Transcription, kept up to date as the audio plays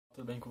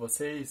tudo bem com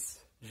vocês?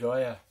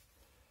 Joia?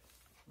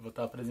 Vou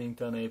estar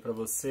apresentando aí pra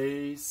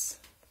vocês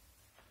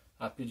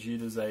a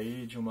pedidos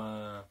aí de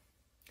uma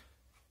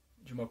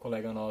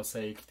colega nossa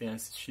aí que tem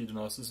assistido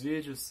nossos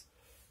vídeos.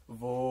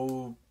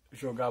 Vou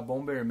jogar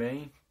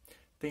Bomberman.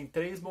 Tem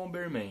 3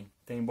 Bomberman.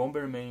 Tem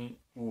Bomberman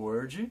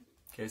World,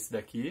 que é esse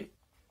daqui.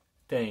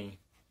 Tem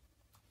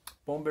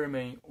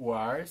Bomberman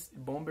Wars e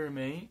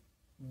Bomberman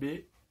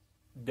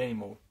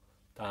Demo,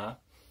 tá?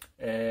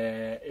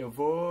 Eu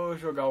vou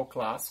jogar o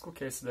clássico,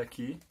 que é esse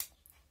daqui.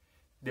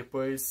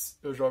 Depois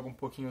eu jogo um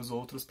pouquinho os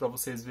outros pra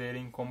vocês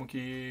verem como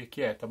que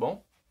é, tá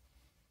bom?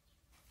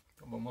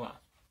 Então vamos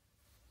lá.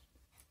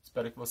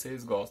 Espero que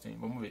vocês gostem,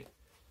 vamos ver.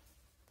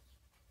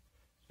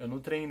 Eu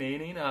não treinei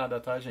nem nada,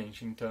 tá,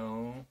 gente?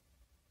 Então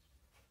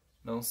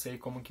não sei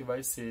como que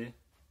vai ser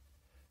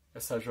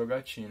essa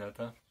jogatina,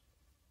 tá?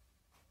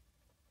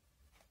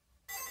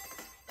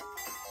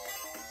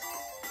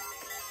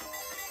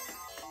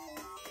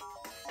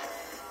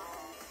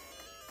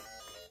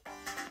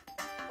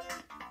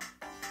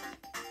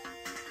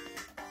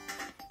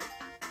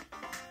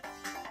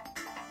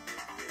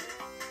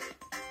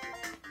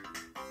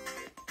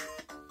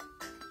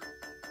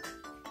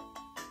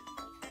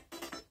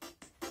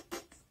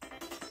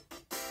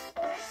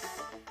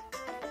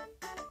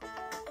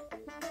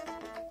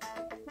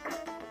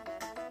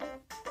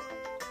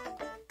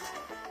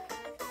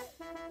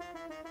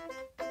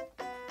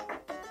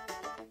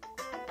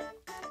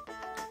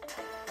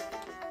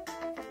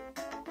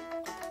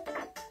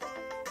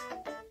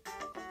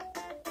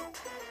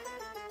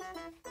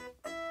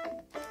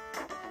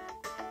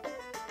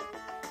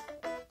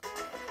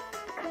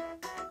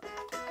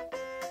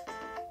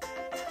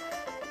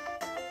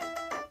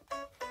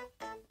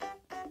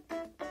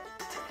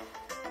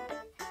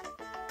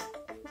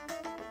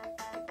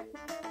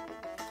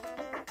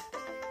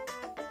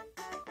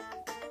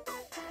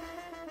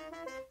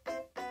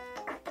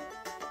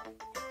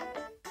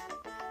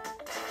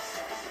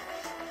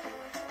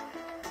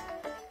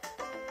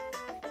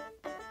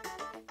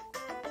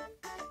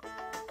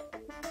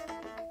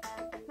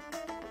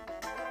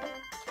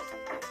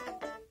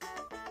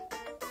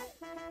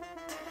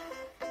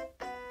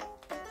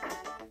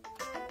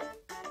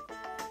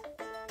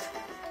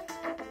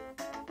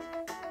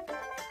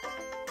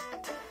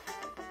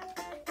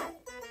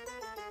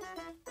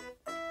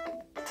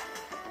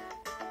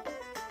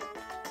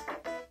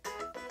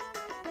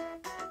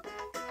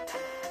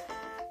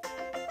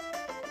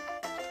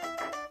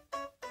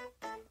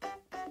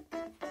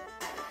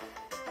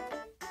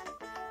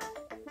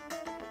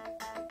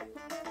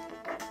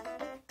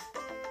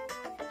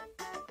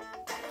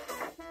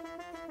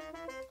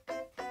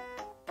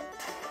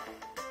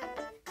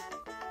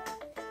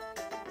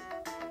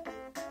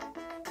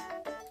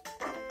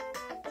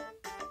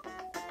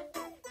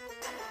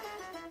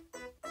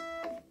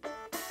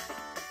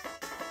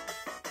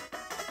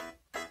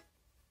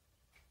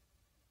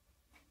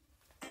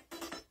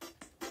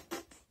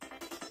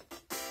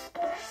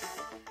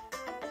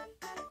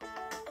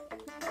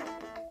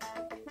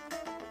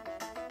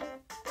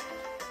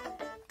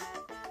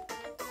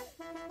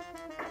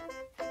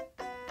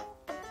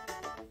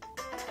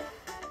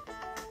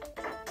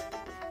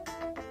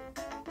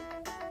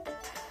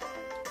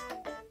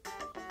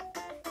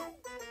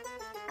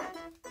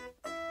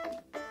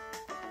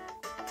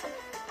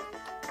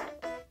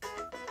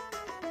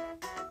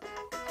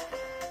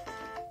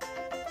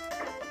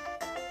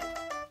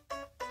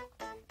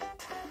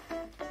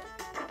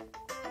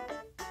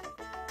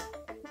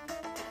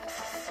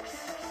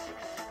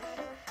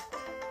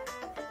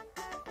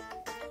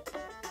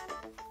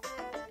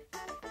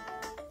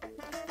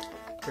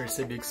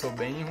 Percebi que sou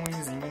bem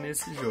ruinzinho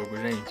nesse jogo,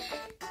 gente.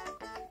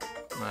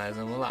 Mas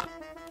vamos lá.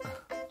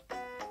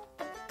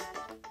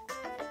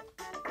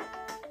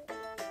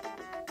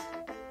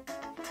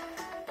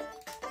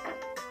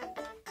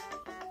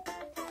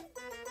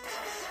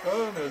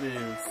 Oh, meu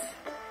Deus.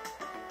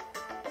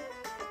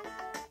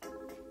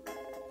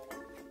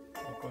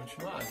 Vou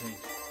continuar,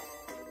 gente.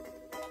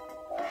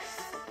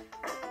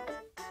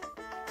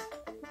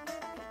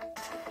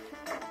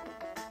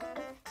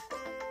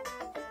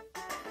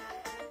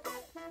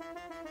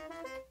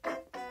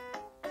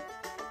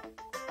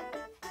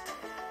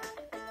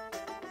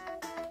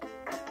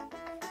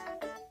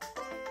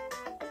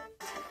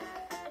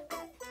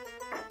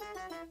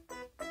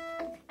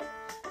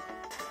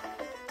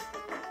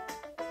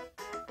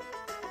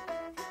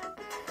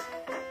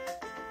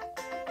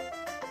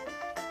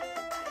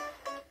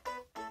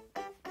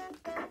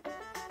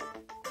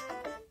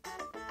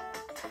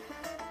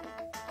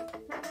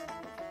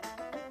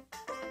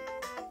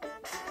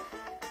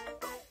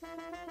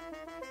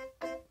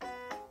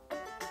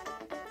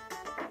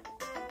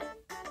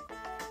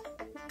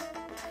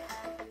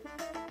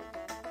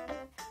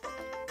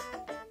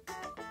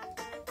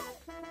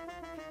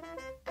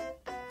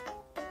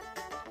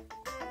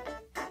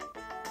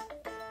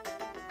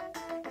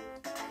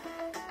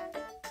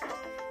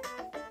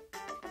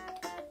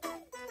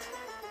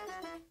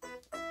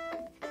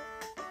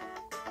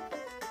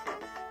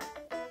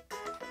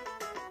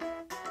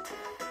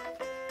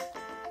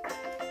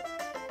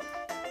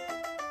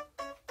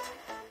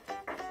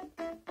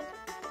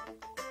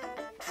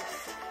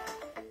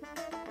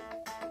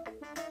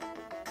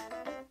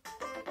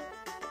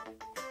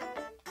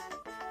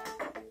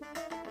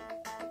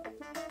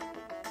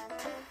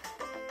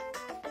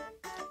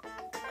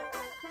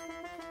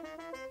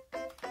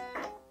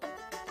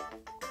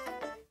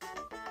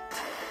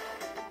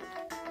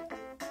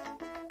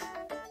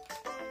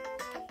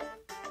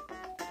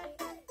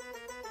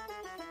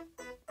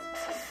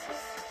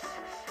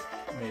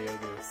 Meu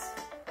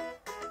Deus.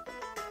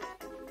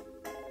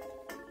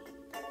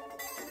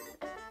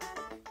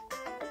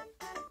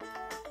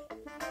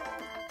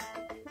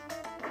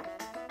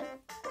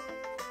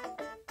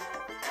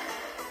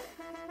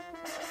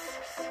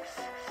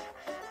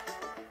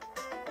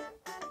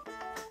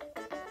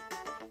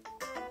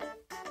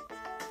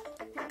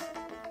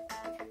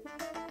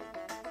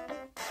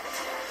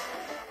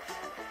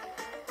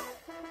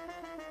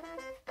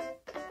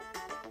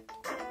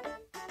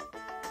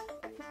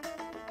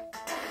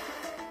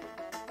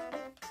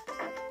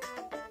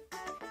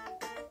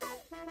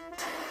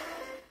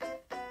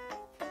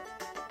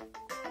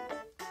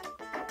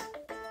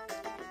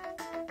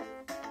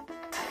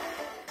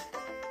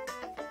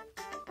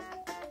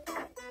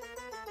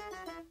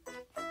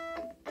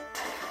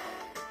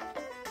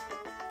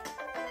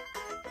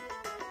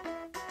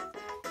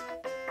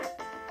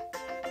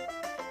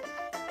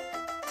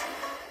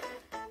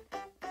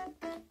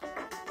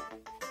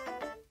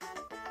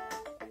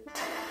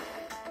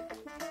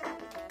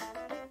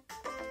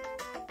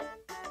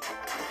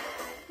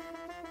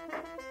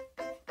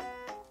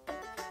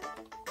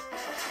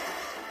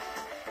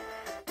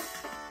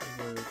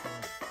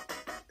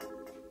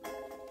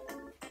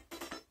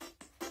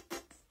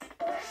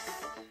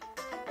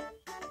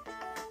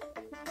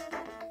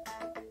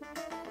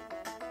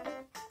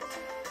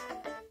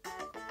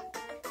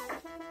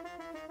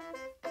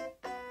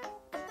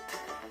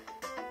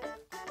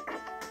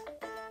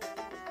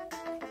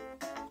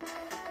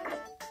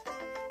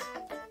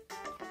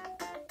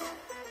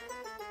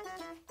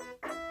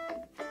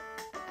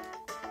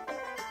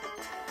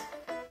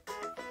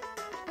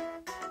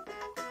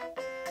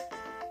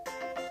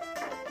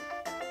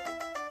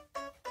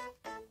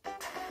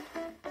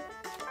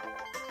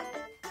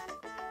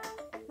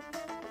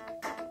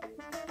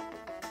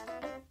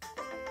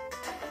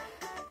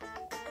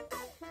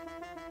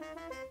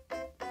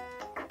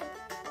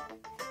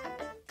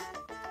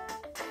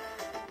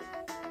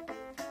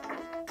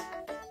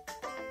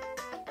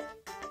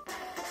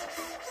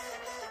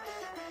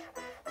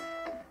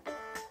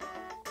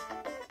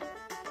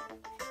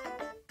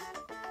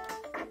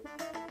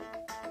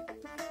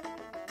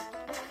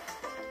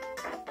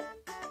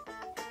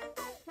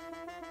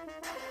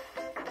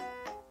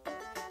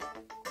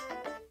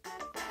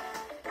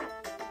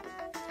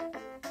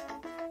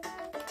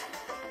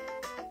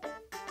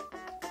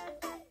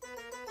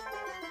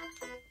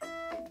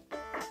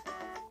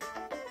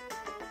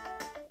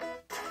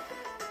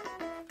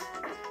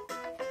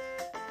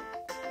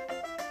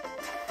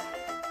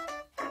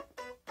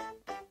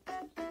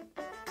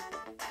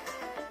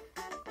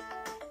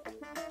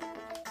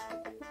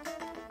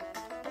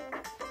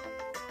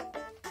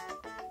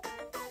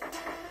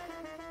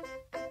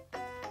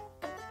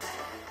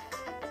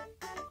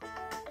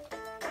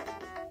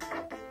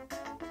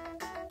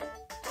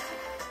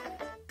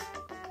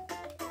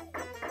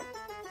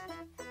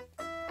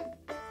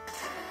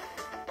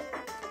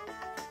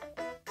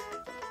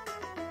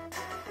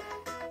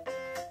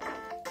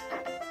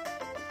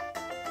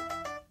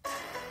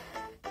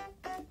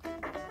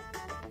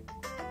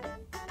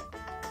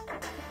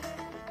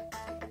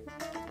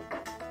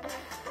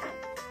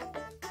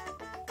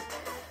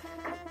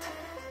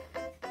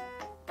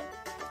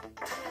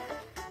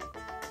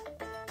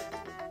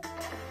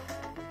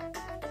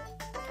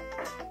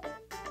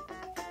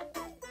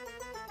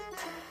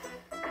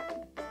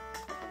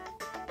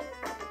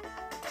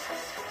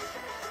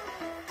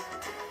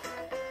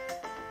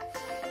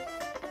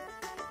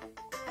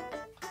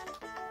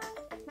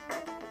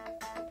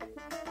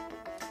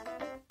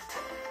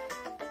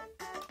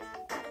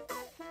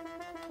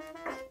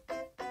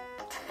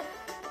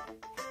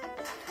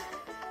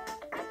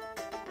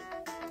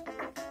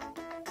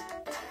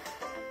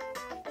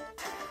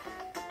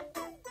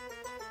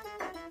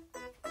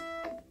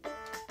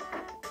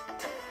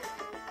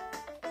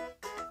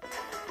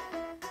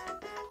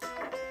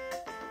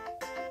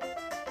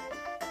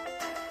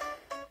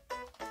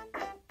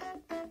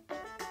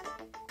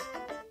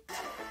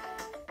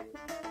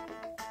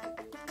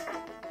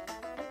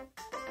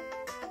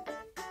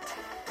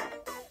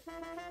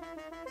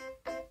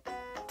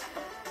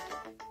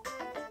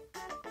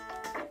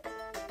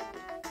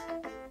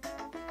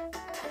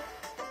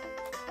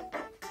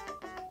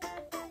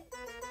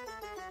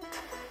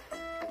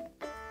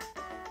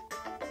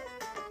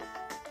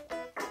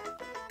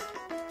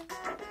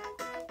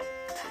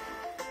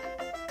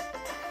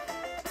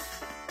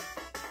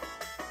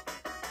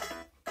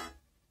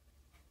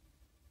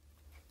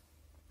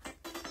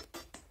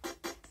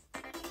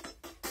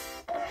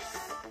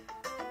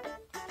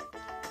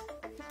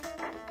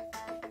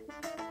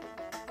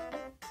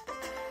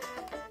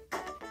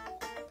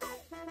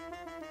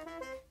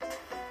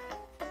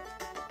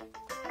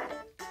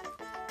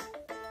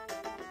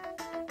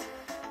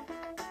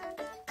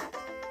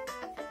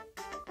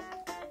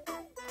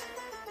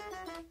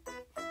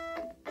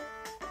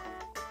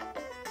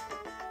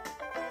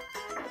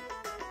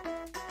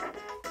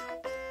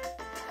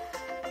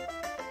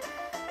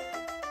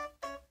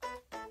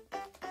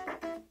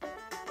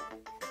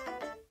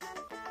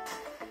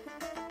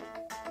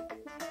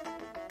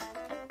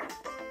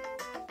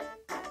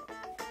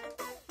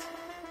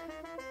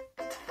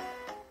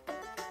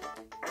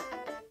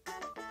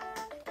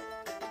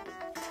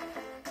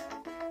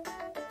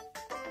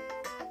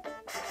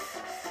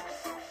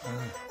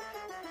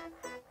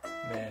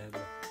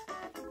 Merda.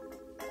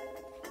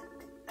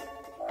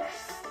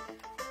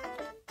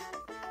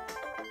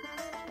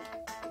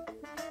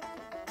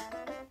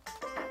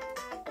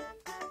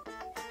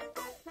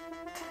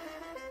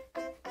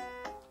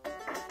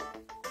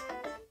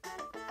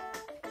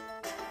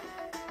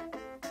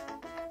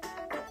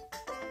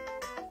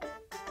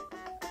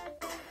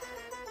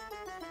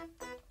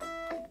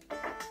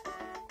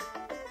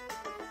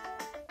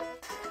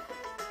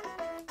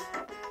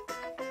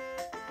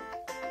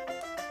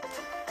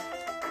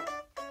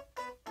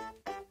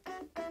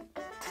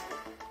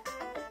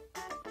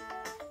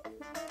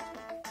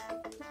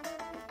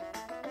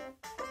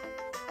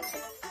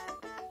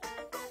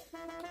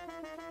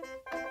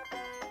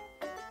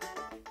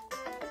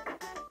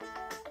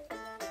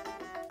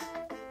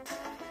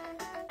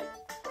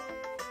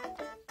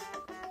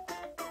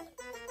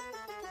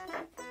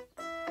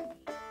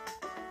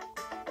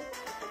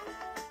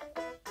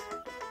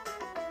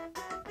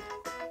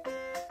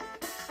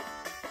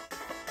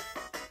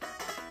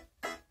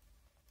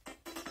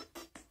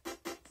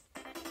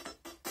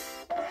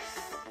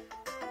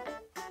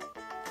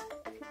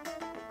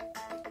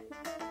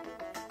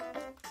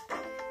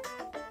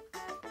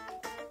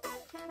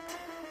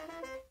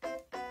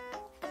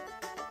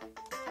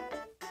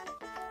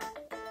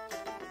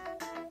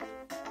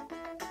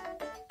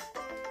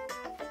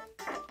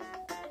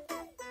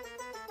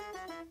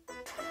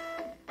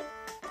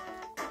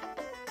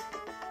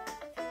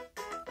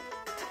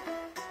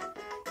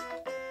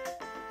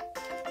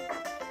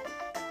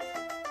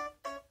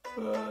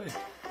 Ai,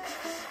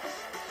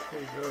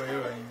 pegou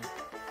eu ainda.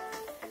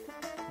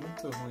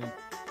 Muito ruim.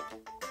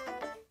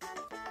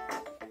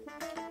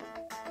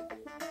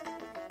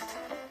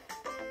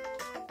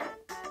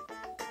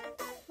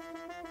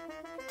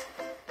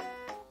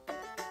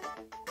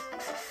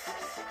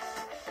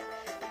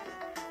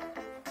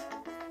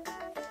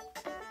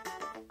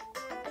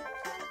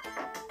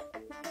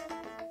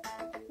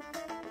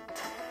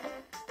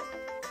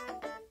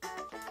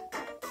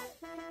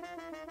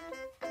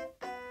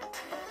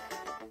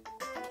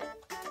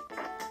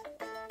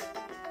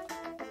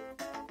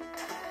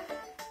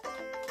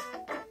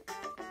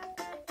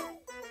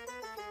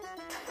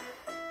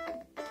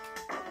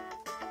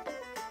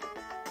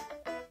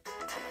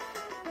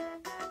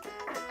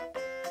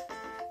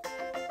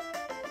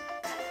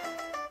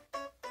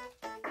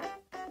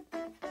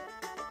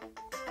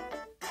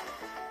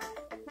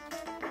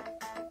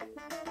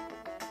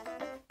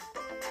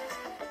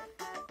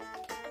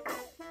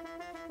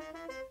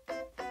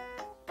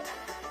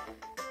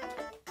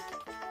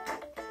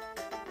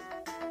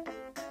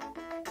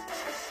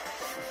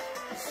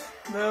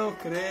 Não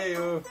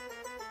creio.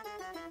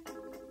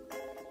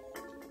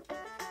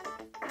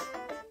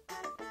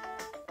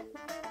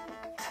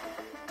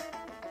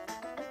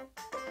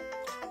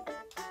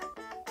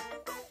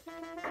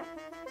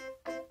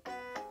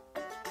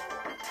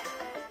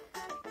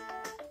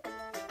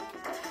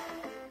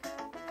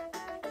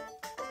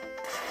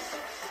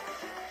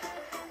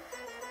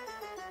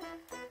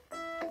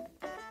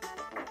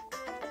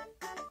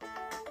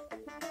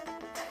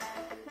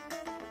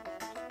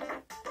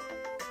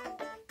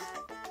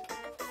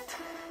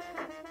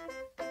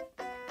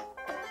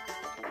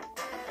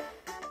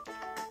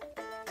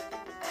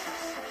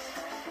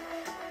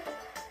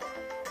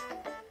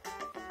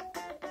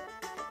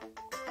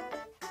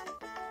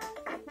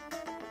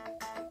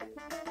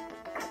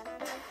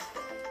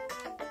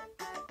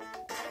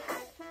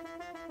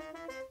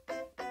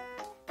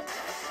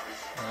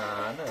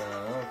 Ah,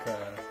 não,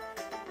 cara.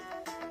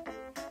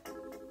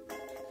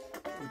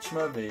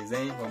 Última vez,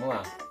 hein? Vamos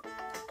lá.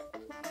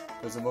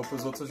 Depois eu vou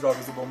pros outros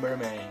jogos do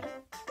Bomberman.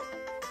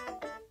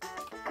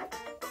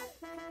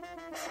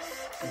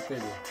 Me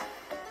pegou.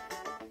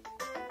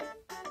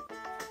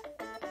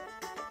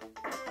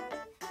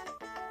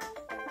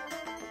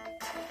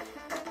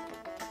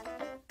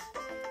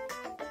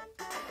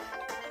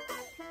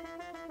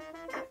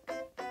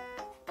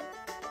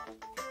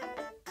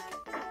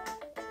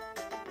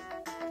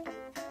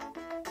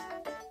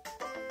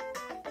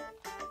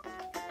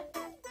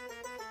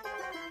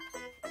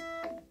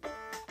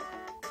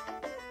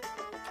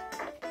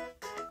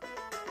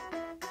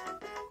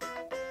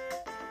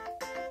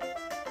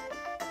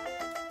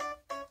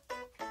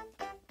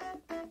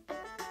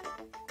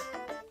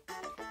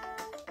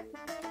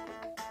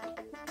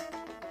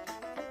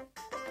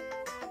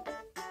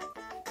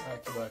 Ah,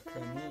 que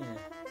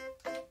bacaninha.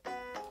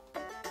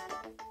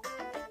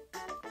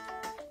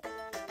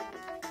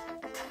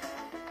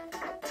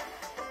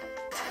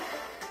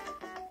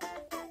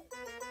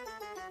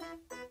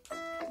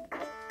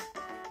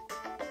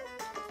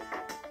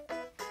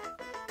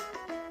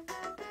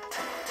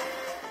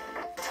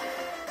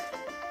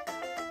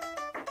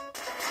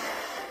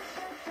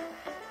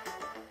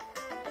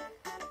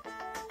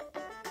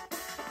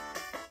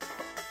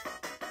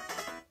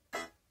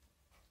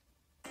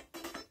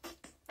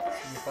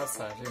 Vou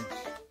passar, gente.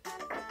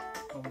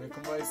 Vamos ver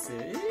como vai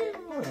ser. Ih,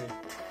 vou morrer.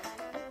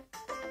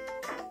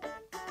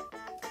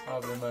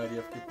 Ave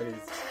Maria, fiquei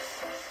preso.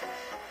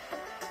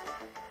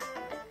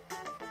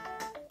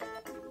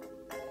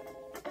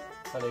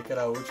 Falei que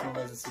era a última,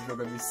 mas esse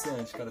jogo é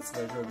viciante, cara. Você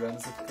vai jogando,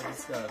 você fica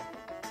viciado.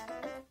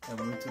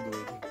 É muito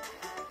doido.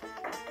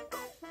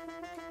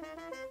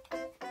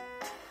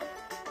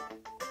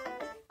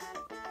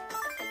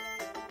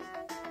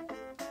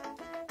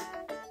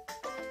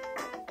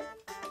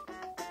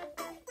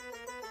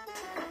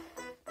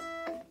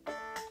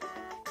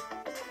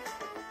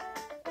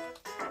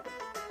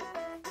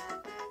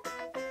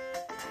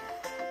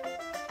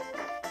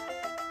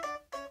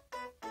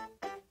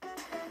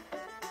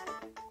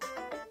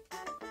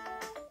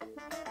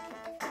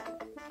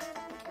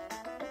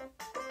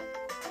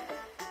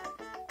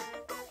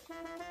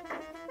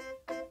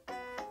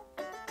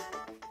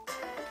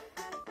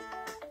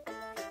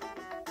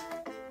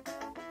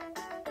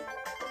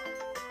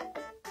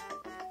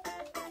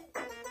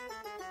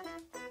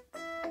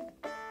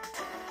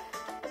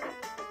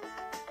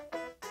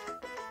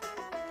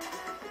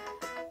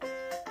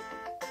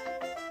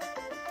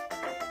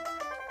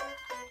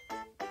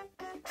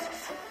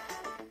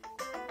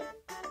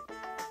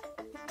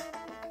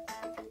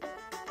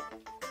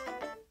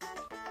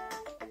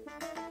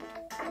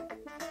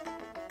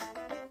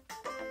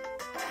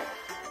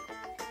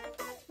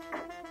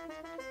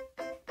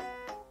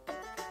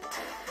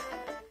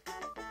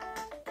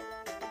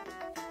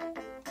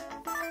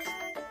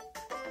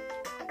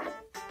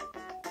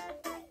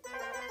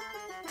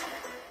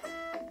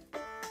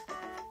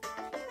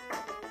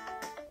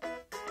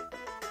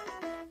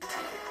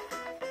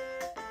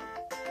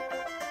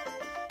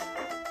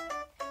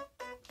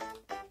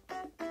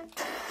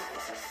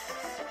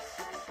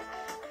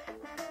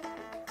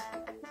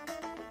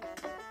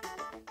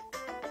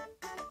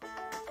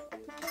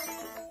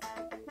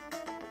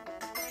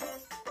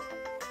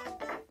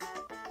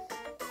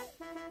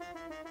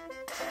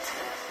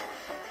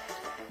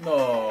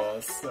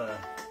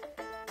 Nossa!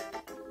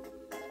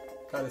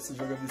 Cara, esse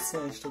jogo é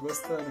viciante, tô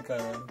gostando,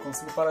 cara. Não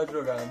consigo parar de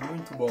jogar.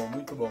 Muito bom,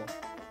 muito bom.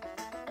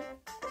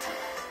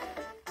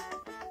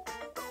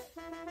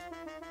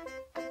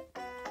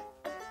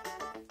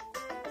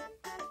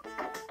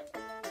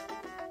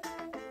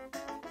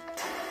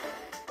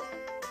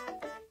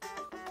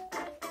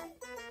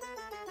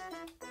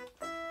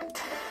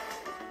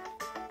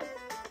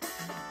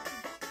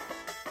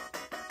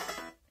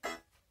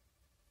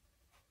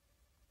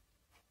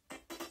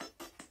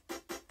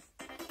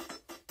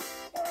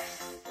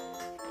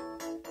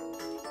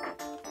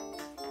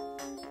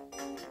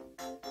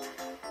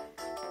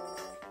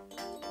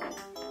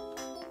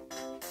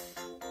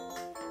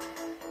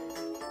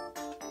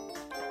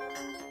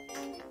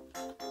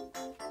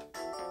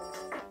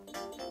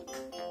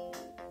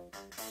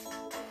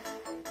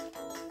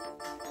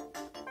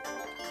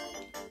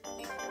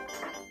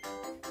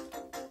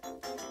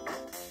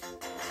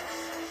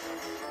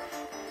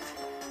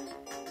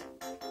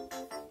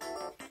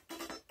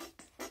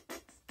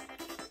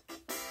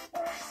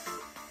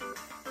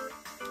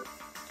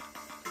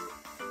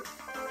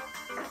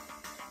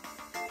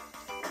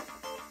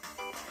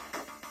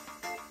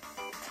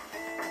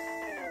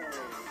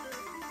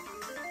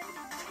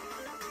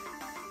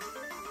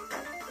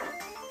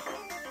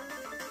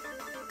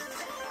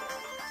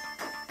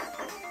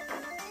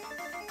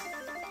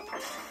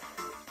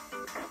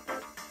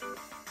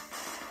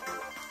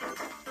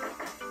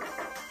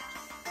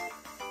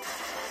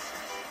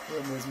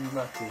 Eu mesmo me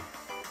matei.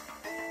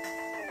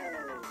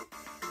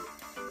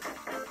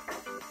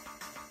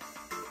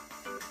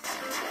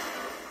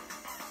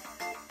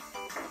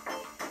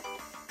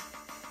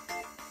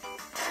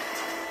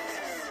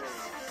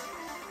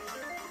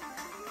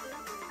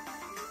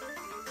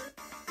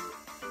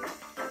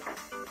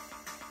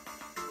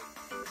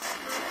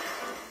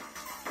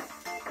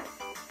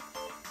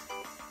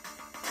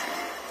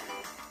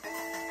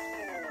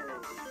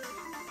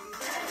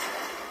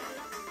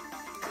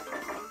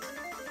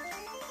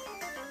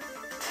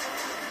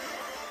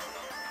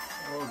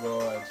 Oh,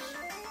 God.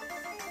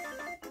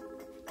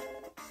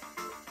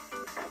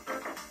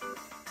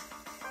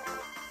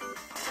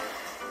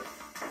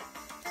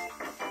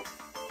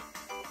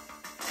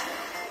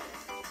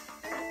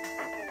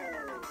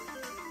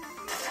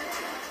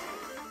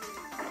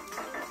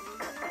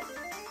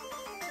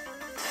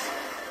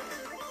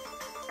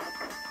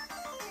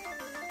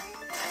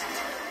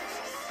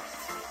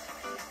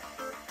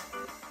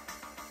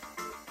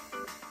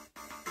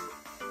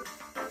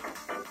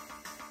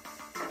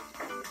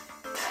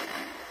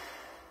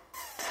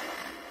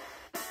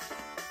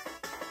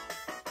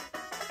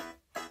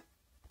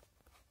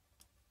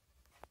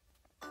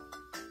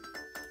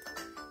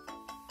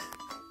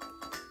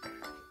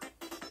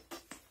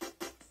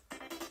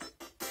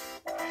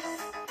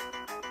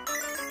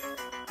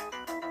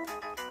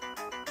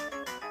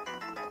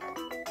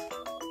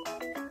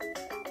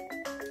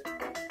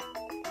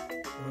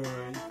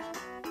 Oi.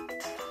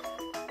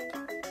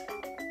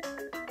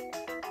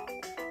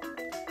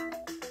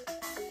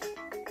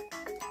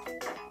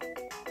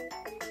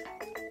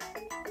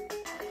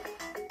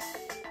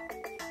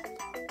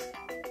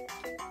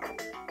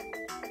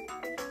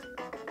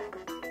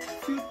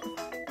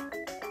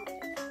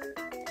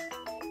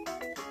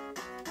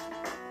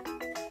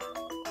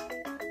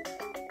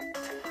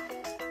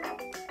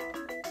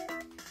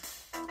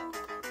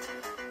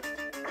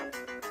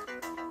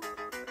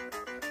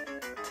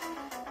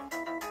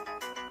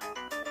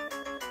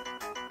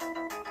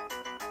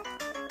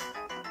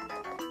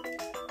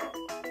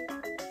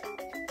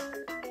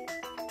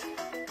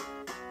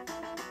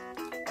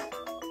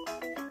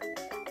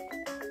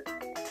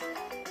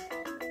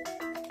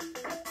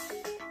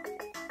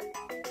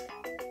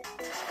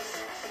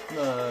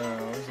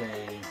 Não,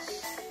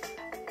 gente.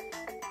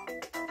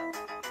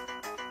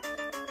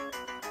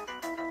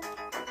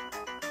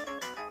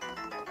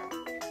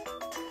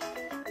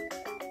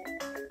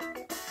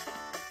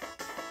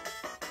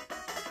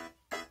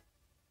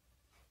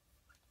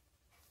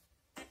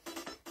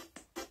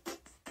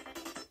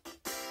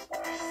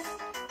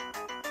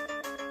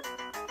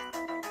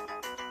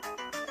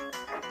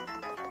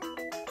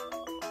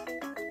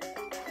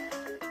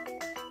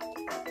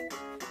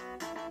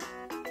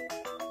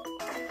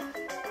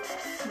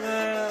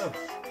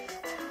 Não.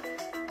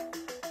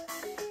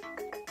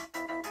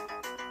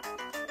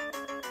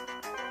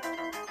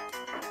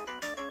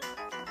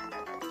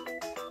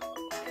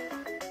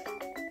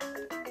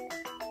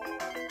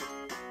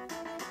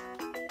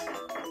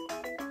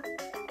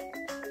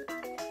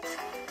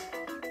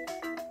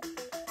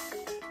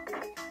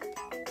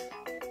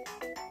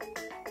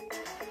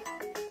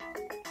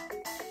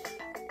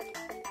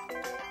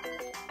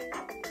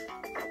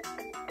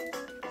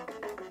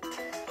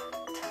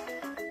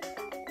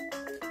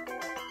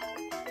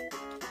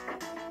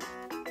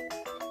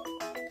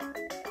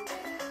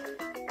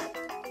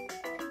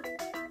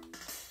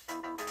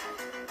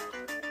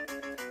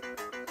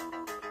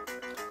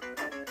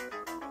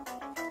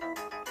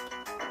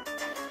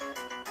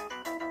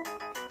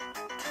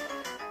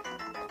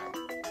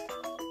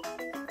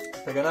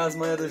 Pegando as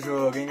manhas do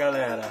jogo, hein,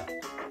 galera?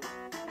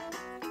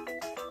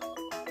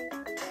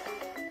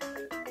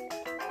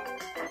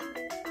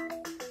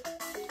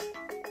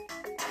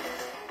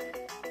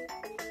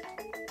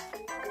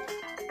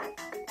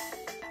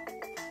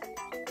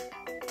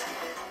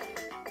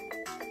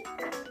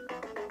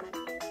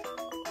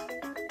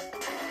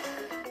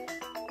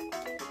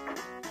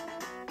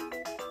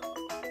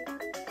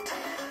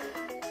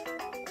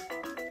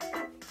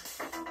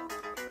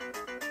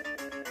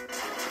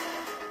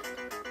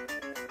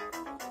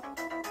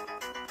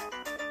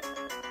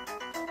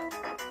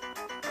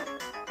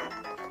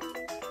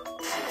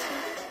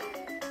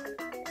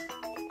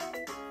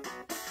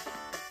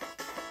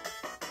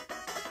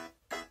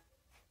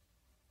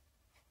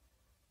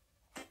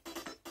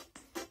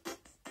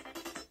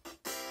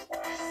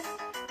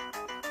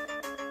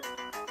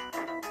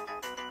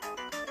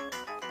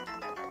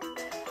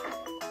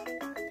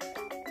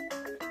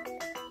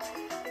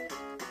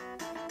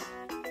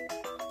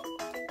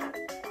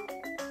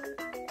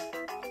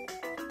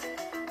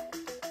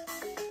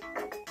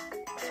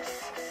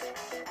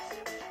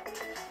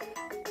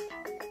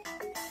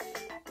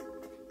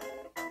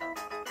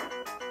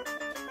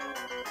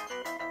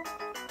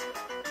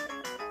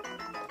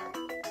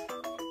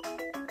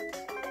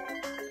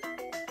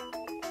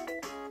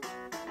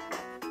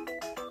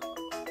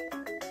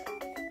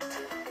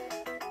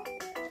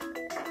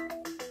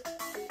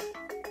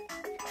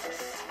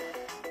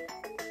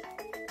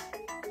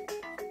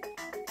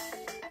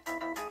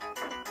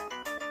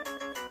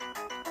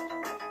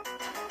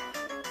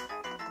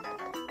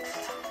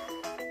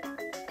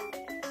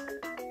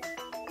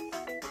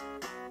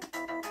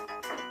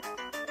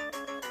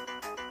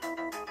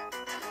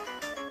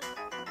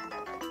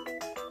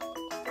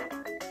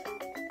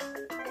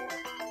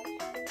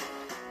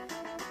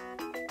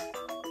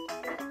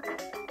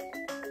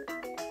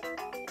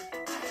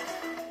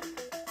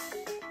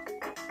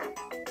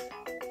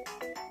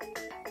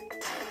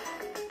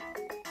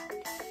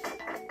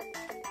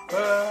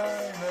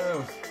 Ai,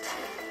 não.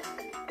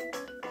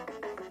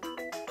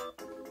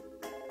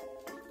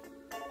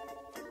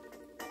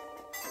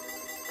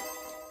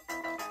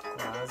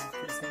 Quase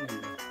fiquei sem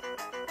vida.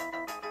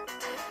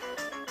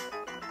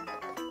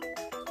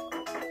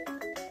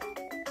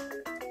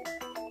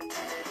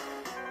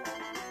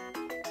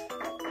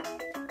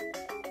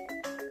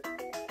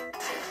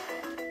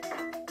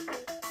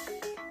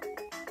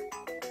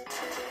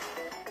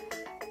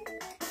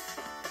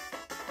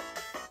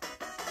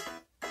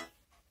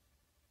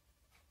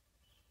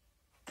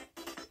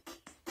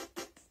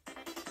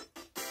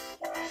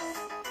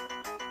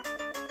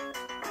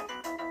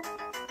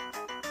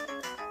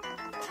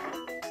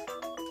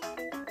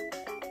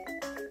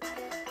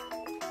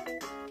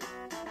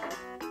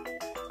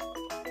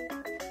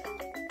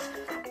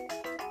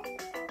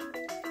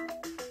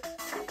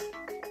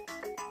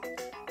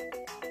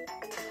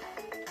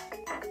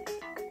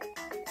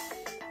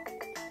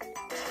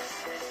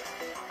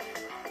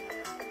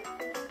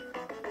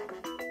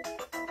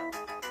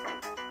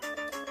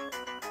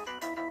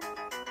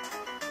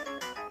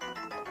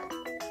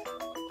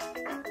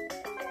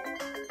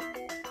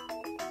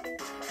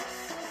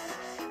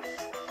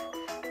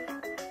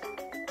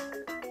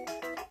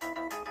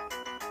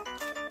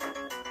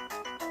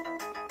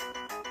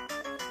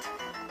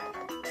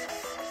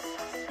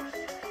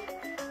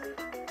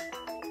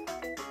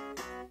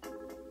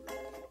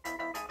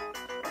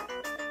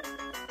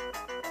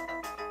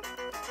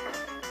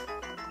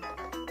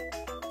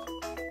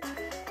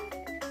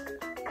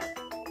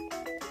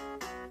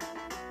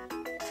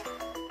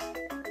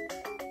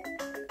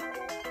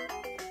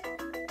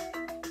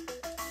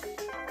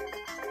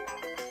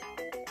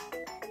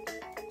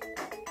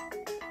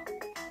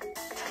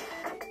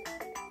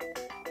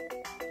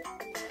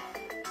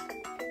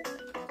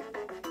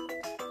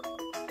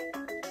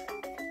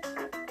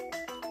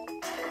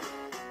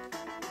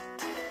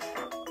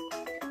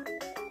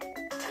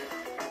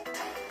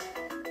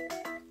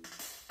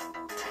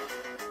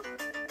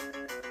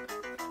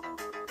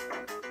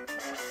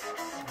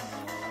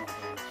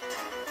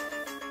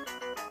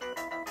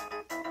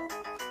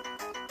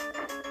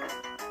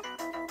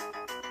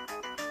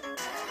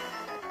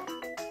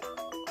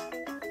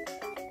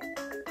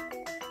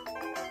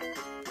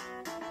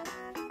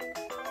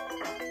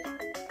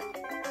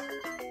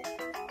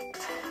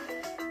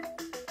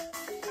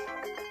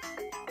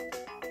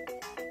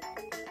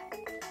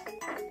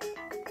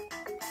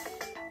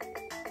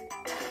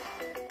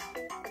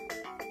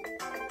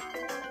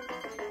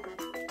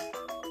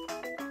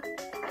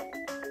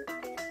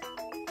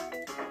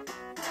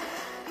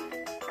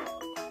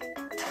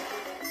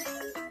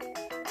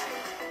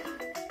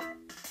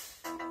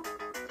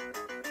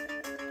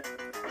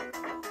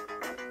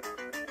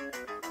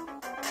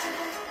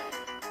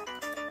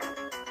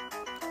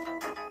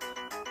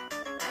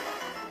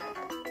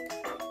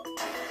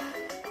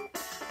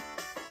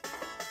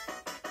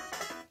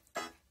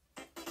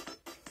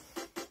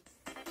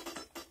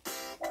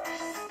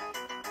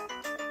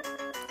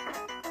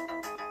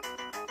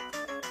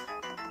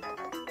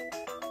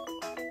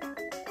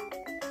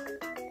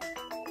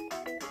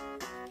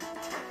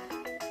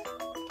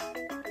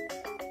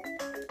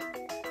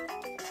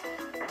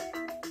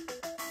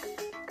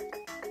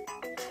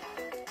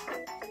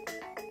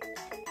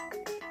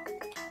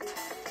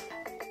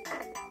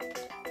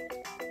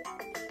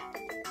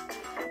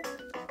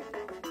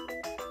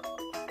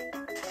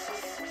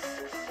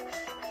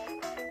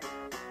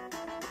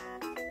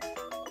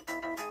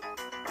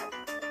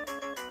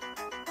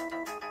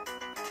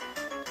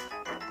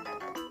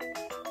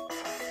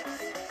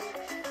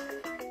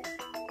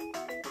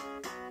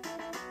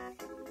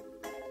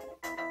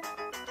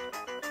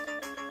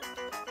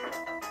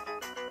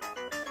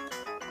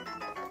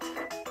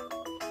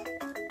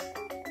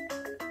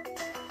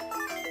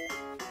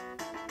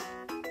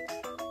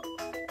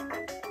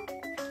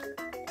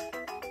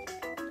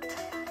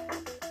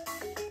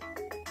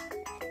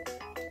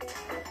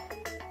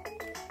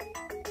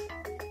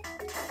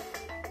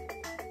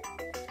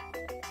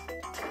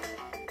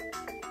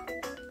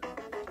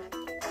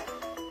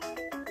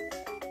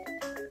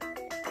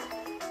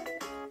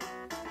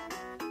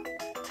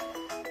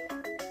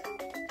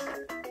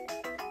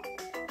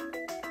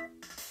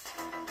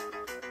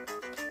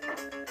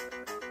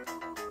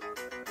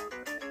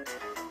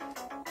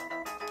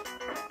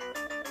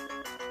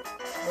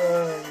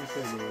 Ai, me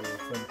pegou,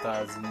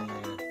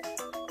 fantasminha.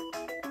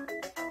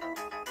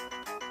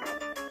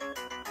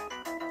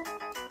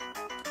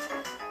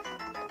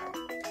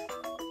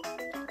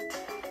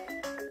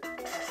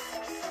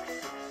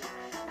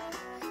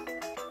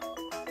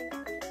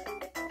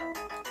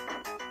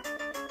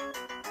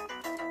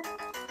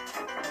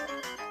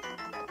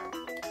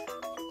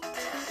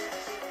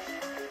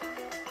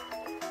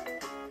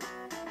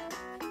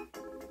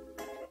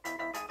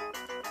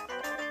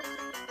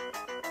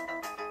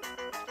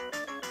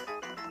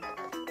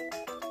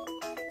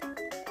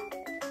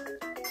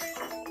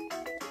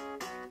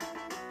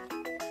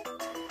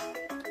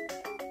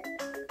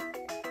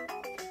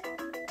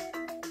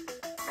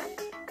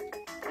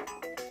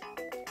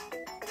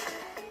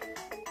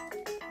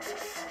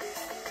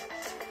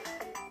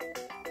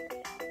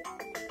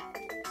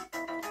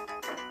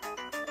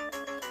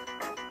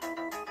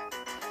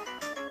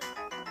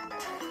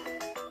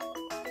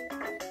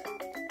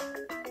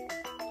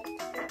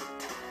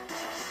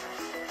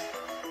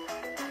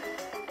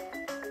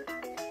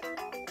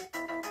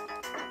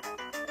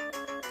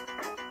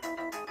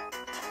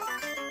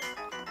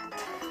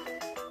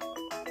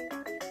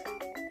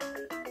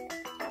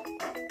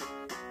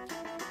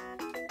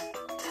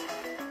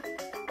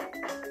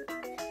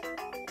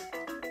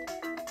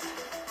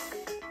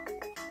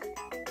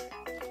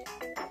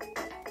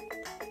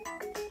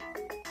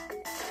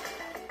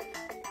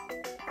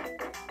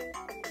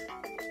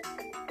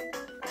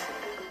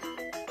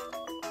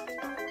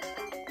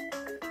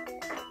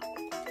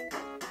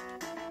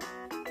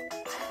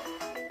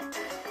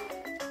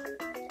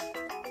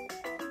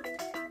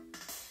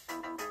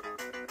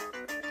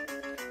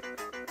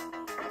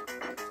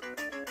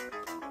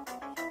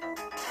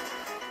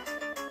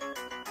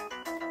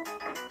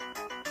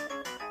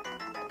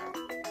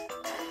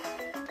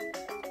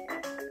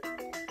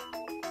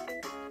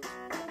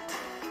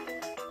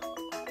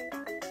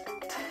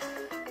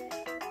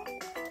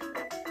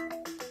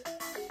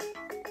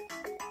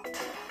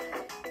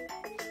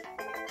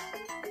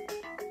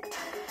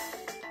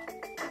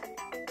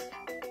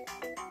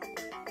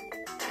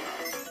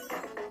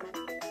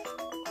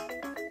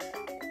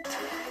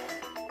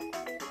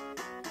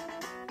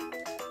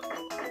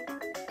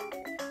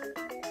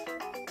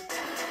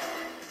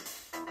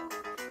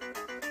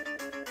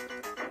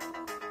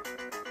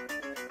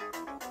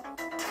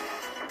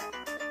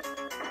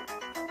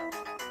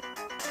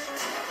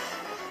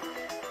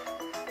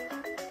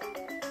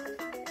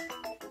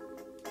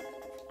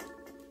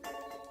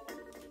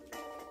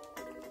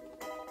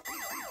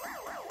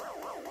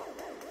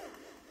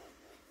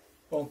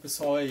 Bom,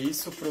 pessoal, é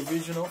isso. Para o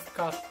vídeo não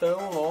ficar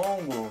tão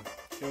longo,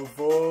 eu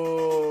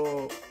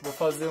vou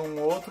fazer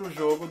um outro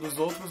jogo dos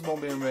outros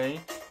Bomberman.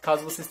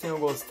 Caso vocês tenham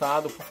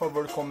gostado, por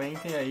favor,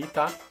 comentem aí,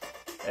 tá?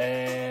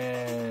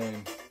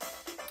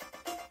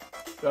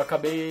 Eu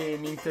acabei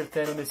me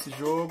entretendo nesse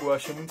jogo, eu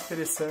achei muito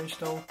interessante,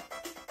 então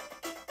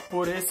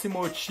por esse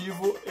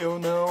motivo eu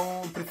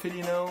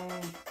preferi não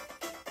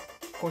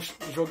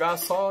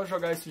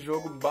jogar esse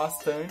jogo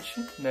bastante,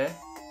 né?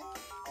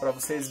 Para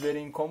vocês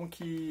verem como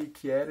que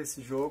era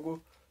esse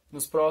jogo.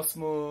 Nos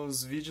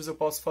próximos vídeos eu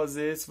posso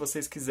fazer, se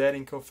vocês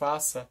quiserem que eu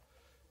faça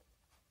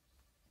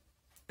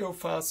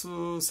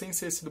sem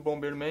ser esse do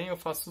Bomberman, eu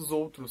faço os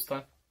outros,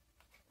 tá?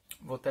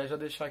 Vou até já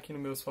deixar aqui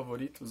nos meus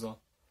favoritos, ó.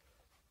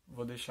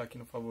 Vou deixar aqui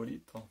no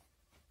favorito, ó.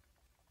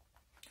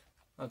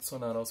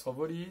 Adicionar aos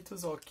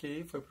favoritos,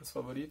 ok, foi para os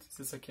favoritos.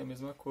 Isso aqui é a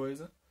mesma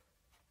coisa.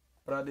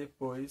 Para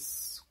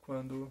depois,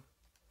 quando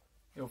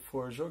eu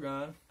for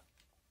jogar...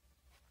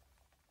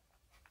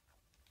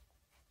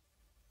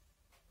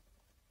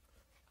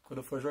 Quando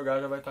eu for jogar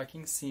já vai estar aqui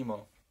em cima,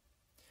 ó.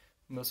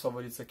 Meus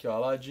favoritos aqui, ó.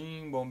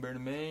 Aladdin,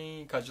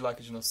 Bomberman,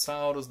 Cadillac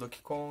Dinossauros, Donkey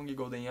Kong,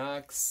 Golden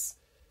Axe,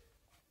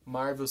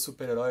 Marvel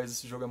Super-Heróis,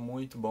 esse jogo é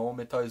muito bom,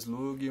 Metal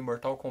Slug,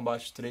 Mortal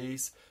Kombat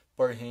 3,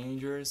 Power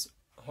Rangers,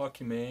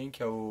 Rockman,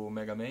 que é o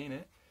Mega Man,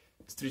 né?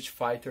 Street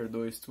Fighter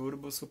 2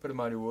 Turbo, Super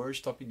Mario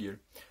World, Top Gear.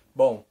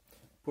 Bom,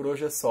 por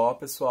hoje é só,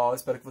 pessoal.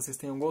 Espero que vocês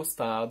tenham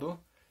gostado.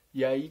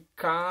 E aí,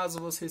 caso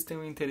vocês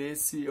tenham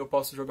interesse, eu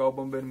posso jogar o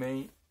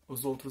Bomberman,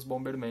 os outros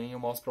Bomberman, eu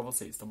mostro pra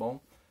vocês, tá bom?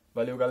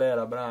 Valeu,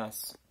 galera.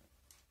 Abraço.